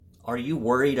Are you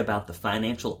worried about the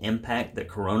financial impact that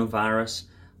coronavirus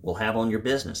will have on your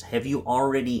business? Have you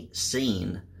already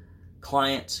seen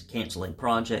clients canceling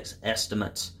projects,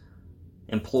 estimates,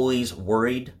 employees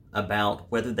worried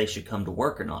about whether they should come to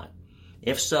work or not?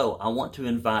 If so, I want to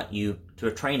invite you to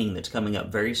a training that's coming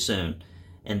up very soon,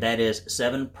 and that is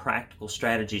 7 practical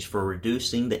strategies for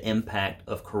reducing the impact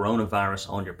of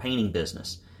coronavirus on your painting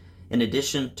business. In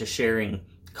addition to sharing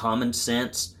common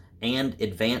sense and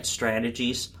advanced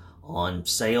strategies on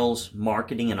sales,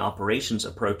 marketing, and operations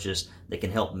approaches that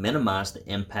can help minimize the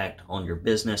impact on your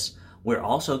business, we're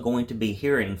also going to be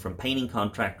hearing from painting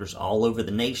contractors all over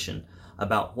the nation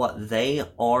about what they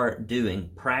are doing,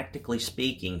 practically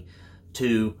speaking,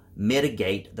 to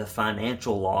mitigate the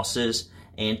financial losses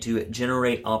and to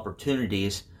generate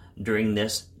opportunities during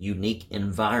this unique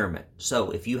environment.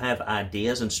 So if you have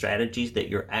ideas and strategies that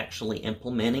you're actually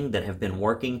implementing that have been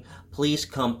working, please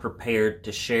come prepared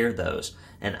to share those,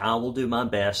 and I will do my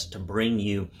best to bring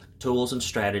you tools and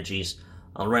strategies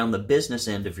around the business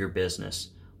end of your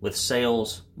business with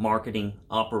sales, marketing,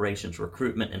 operations,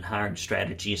 recruitment, and hiring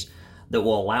strategies that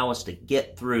will allow us to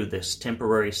get through this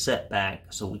temporary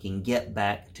setback so we can get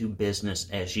back to business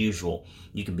as usual.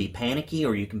 You can be panicky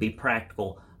or you can be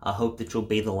practical. I hope that you'll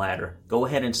be the latter. Go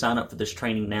ahead and sign up for this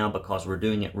training now because we're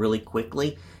doing it really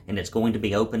quickly and it's going to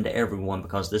be open to everyone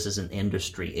because this is an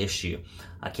industry issue.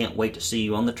 I can't wait to see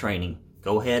you on the training.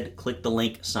 Go ahead, click the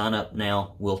link, sign up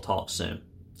now. We'll talk soon.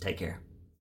 Take care.